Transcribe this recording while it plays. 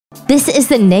This is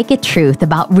the naked truth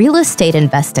about real estate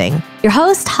investing. Your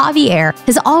host, Javier,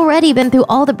 has already been through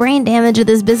all the brain damage of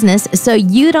this business, so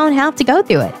you don't have to go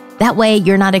through it. That way,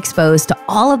 you're not exposed to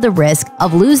all of the risk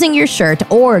of losing your shirt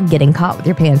or getting caught with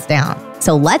your pants down.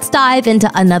 So let's dive into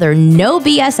another no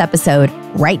BS episode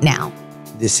right now.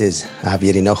 This is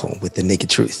Javier Hinojo with The Naked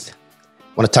Truth.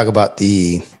 I want to talk about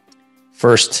the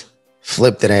first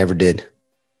flip that I ever did.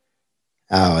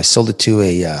 I sold it to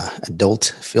a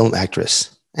adult film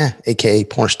actress, aka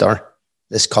Pornstar.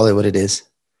 Let's call it what it is.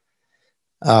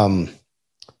 So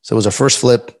it was our first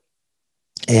flip,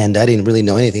 and I didn't really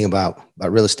know anything about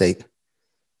real estate.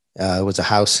 It was a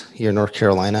house here in North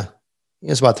Carolina. It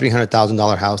was about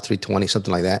 $300,000 house, 320,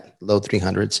 something like that, low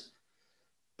 300s.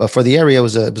 But for the area, it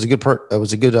was a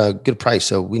good price.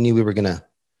 So we knew we were gonna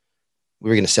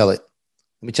sell it.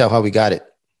 Let me tell you how we got it.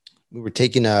 We were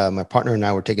taking my partner and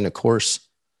I were taking a course,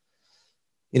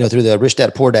 through the Rich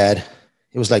Dad Poor Dad.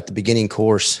 It was like the beginning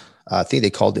course. I think they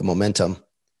called it Momentum.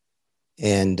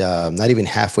 And not even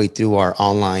halfway through our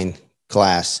online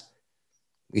class,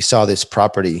 we saw this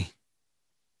property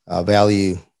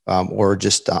value or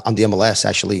just on the MLS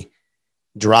actually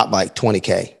drop like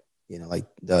 20K. Like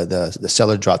the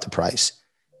seller dropped the price.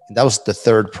 And that was the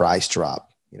third price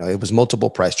drop. It was multiple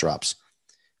price drops.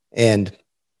 And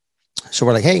so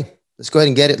we're like, hey, let's go ahead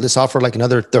and get it. Let's offer like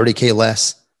another 30K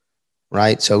less.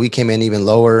 Right. So we came in even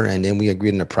lower and then we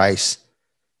agreed on a price.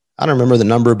 I don't remember the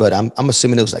number, but I'm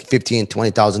assuming it was like $15,000,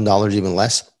 $20,000, even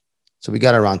less. So we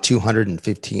got around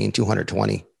 215,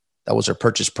 220. That was our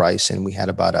purchase price. And we had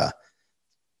about a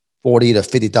 $40,000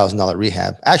 to $50,000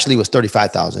 rehab. Actually, it was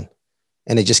 $35,000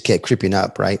 and it just kept creeping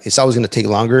up. Right. It's always going to take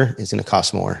longer. It's going to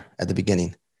cost more at the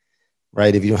beginning.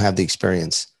 Right. If you don't have the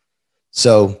experience.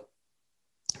 So,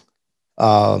 we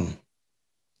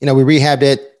rehabbed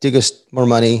it, took us more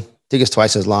money. Took us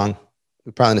twice as long.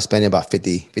 We're probably gonna spend about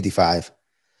 50, 55.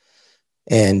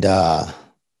 And,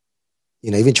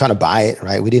 even trying to buy it,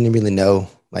 right? We didn't really know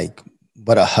like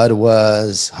what a HUD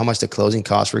was, how much the closing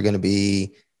costs were going to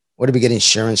be. Where did we get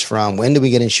insurance from? When did we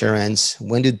get insurance?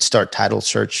 When did start title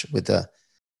search with the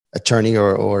attorney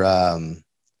or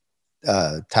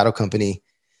title company?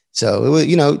 So it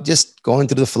was, just going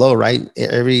through the flow, right?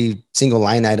 Every single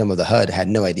line item of the HUD had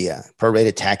no idea.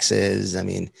 Prorated taxes. I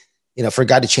mean,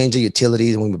 forgot to change the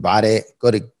utilities when we bought it.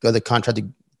 Go to the contractor,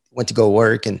 went to go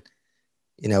work, and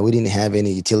we didn't have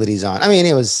any utilities on. I mean,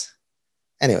 it was,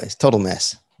 anyways, total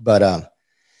mess. But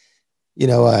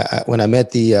when I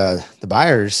met the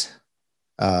buyers,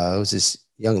 it was this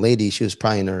young lady. She was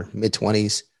probably in her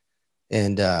mid-20s,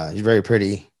 and she's very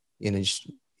pretty.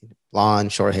 Just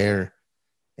blonde, short hair.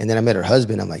 And then I met her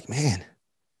husband. I'm like, man,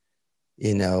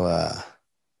 little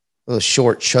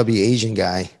short, chubby Asian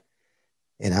guy.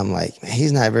 And I'm like, man,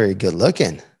 he's not very good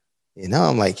looking.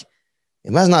 I'm like,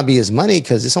 it must not be his money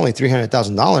because it's only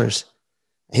 $300,000.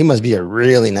 He must be a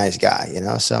really nice guy,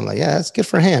 So I'm like, yeah, that's good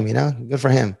for him, good for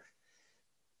him.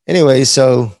 Anyway,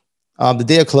 so the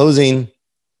day of closing,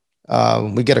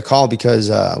 we get a call because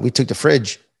we took the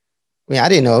fridge. I mean, I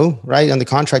didn't know, right? On the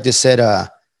contract, it said, on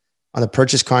the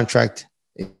purchase contract,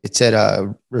 it said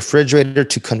refrigerator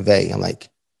to convey. I'm like,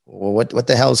 well, what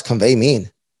the hell does convey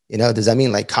mean? Does that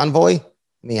mean like convoy?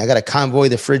 I mean, I got to convoy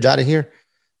the fridge out of here.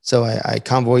 So I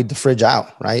convoyed the fridge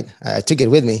out, right? I took it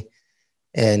with me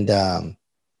and,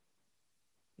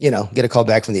 get a call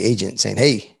back from the agent saying,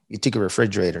 hey, you took a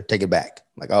refrigerator, take it back.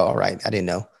 I'm like, oh, all right. I didn't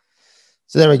know.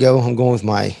 So there we go. I'm going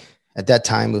with at that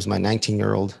time, it was my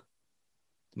 19-year-old,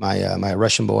 my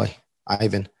Russian boy,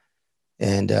 Ivan.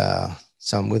 And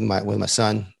so I'm with my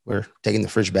son. We're taking the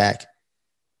fridge back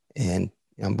and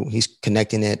he's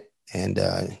connecting it. And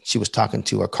she was talking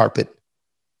to a carpet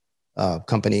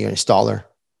company or installer,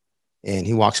 and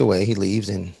he walks away, he leaves,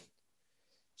 and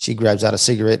she grabs out a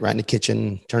cigarette right in the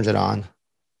kitchen, turns it on.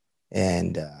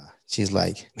 And she's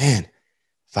like, man,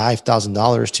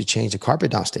 $5,000 to change the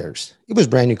carpet downstairs. It was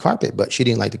brand new carpet, but she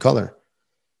didn't like the color.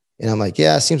 And I'm like,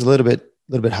 yeah, it seems a little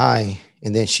bit high.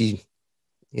 And then she,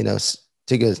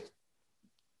 took a,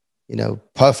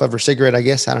 puff of her cigarette, I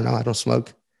guess. I don't know. I don't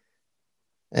smoke.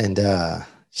 And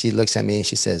she looks at me and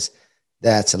she says,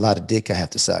 that's a lot of dick I have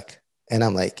to suck. And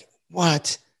I'm like,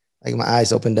 what? Like my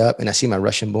eyes opened up and I see my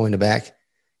Russian boy in the back.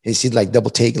 He's like double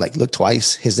take, like look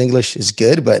twice. His English is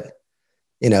good, but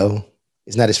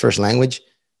it's not his first language.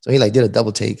 So he like did a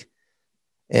double take.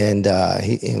 And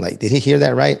he like, did he hear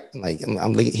that right? Like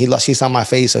he saw my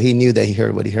face, so he knew that he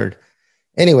heard what he heard.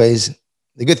 Anyways,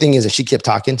 the good thing is that she kept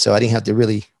talking, so I didn't have to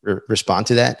really respond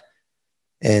to that.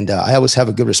 And I always have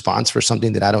a good response for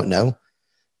something that I don't know.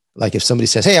 Like if somebody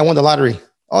says, hey, I won the lottery.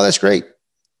 Oh, that's great.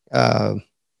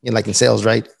 Like in sales,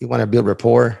 right? You want to build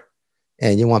rapport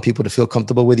and you want people to feel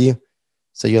comfortable with you.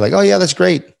 So you're like, oh yeah, that's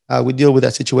great. We deal with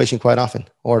that situation quite often.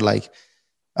 Or like,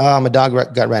 my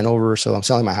dog got ran over, so I'm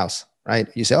selling my house, right?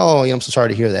 You say, oh, I'm so sorry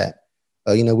to hear that.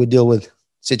 We deal with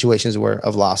situations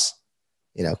of loss,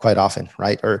 quite often,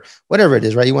 right? Or whatever it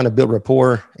is, right? You want to build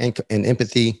rapport and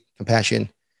empathy, compassion,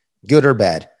 good or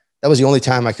bad. That was the only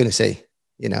time I couldn't say,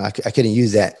 I couldn't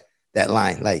use that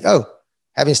line. Like, oh,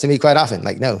 happens to me quite often.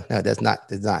 Like, no, that's not,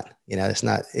 that's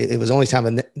not, it was the only time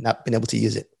I've not been able to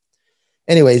use it.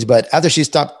 Anyways, but after she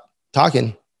stopped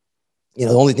talking, the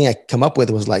only thing I come up with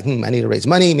was like, I need to raise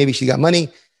money. Maybe she got money.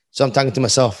 So I'm talking to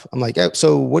myself. I'm like,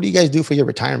 so what do you guys do for your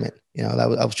retirement? I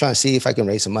was trying to see if I can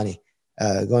raise some money.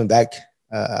 Going back,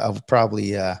 I would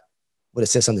probably would have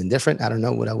said something different. I don't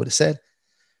know what I would have said,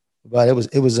 but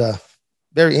it was a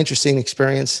very interesting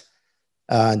experience.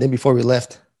 And then before we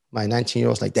left, my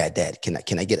 19-year-old was like, Dad, can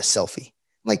I get a selfie?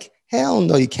 I'm like, hell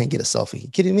no, you can't get a selfie. You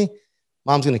kidding me?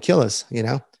 Mom's going to kill us.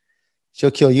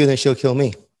 She'll kill you, then she'll kill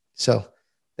me. So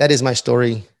that is my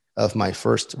story of my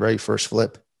very first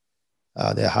flip.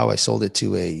 How I sold it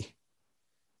to a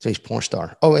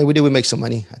Pornstar. Oh, and we make some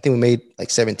money. I think we made like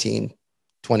 17,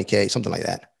 20K, something like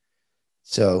that.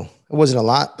 So it wasn't a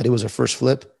lot, but it was our first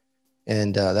flip.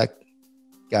 And that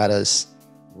got us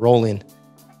rolling.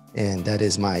 And that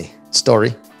is my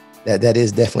story. That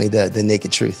is definitely the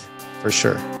naked truth, for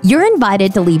sure. You're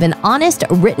invited to leave an honest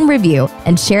written review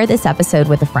and share this episode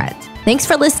with a friend. Thanks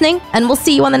for listening, and we'll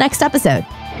see you on the next episode.